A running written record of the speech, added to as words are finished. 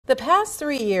The past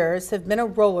 3 years have been a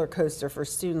roller coaster for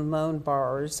student loan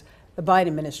borrowers. The Biden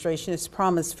administration has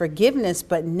promised forgiveness,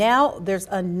 but now there's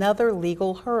another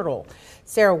legal hurdle.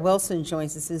 Sarah Wilson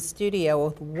joins us in studio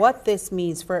with what this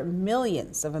means for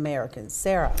millions of Americans.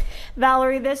 Sarah.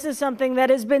 Valerie, this is something that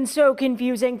has been so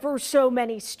confusing for so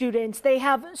many students. They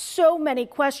have so many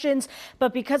questions,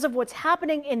 but because of what's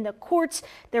happening in the courts,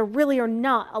 there really are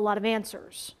not a lot of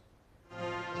answers.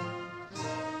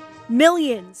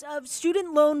 Millions of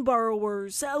student loan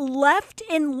borrowers left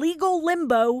in legal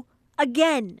limbo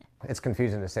again. It's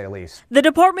confusing to say the least. The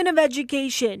Department of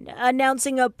Education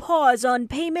announcing a pause on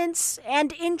payments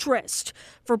and interest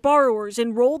for borrowers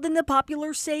enrolled in the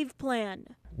popular SAVE plan.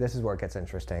 This is where it gets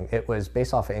interesting. It was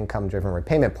based off an income-driven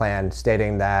repayment plan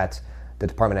stating that the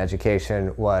Department of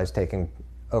Education was taking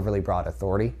overly broad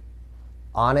authority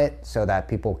on it so that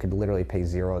people could literally pay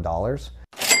 $0.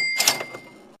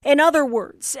 In other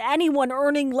words, anyone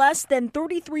earning less than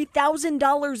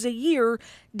 $33,000 a year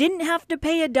didn't have to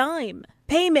pay a dime.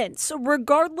 Payments,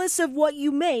 regardless of what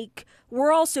you make,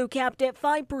 were also capped at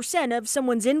 5% of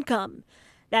someone's income.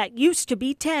 That used to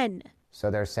be 10%.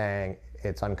 So they're saying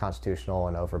it's unconstitutional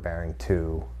and overbearing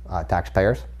to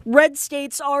taxpayers. Red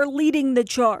states are leading the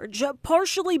charge,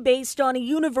 partially based on a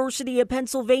University of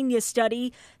Pennsylvania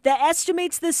study that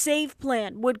estimates the SAVE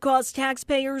plan would cost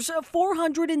taxpayers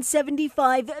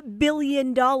 $475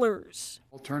 billion.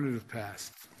 Alternative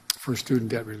path for student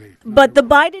debt relief. But the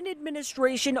Biden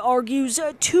administration argues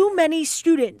too many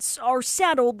students are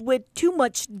saddled with too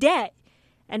much debt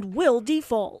and will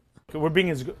default. We're being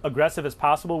as aggressive as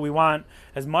possible. We want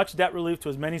as much debt relief to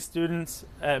as many students,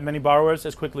 many borrowers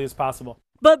as quickly as possible.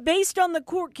 But based on the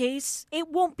court case, it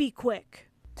won't be quick.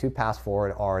 Two paths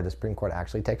forward are the Supreme Court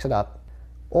actually takes it up,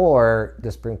 or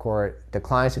the Supreme Court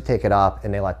declines to take it up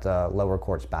and they let the lower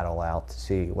courts battle out to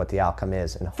see what the outcome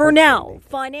is. And for now,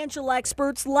 financial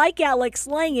experts like Alex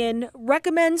Langen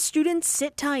recommend students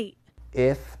sit tight.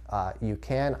 If you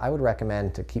can, I would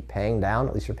recommend to keep paying down,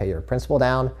 at least you pay your principal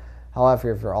down.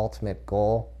 However, if your ultimate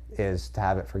goal is to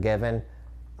have it forgiven,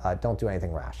 don't do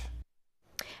anything rash.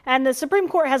 And the Supreme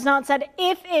Court has not said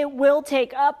if it will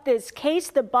take up this case.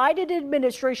 The Biden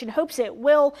administration hopes it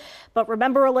will. But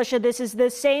remember, Alicia, this is the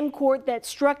same court that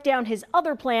struck down his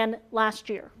other plan last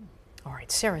year. All right,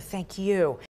 Sarah, thank you.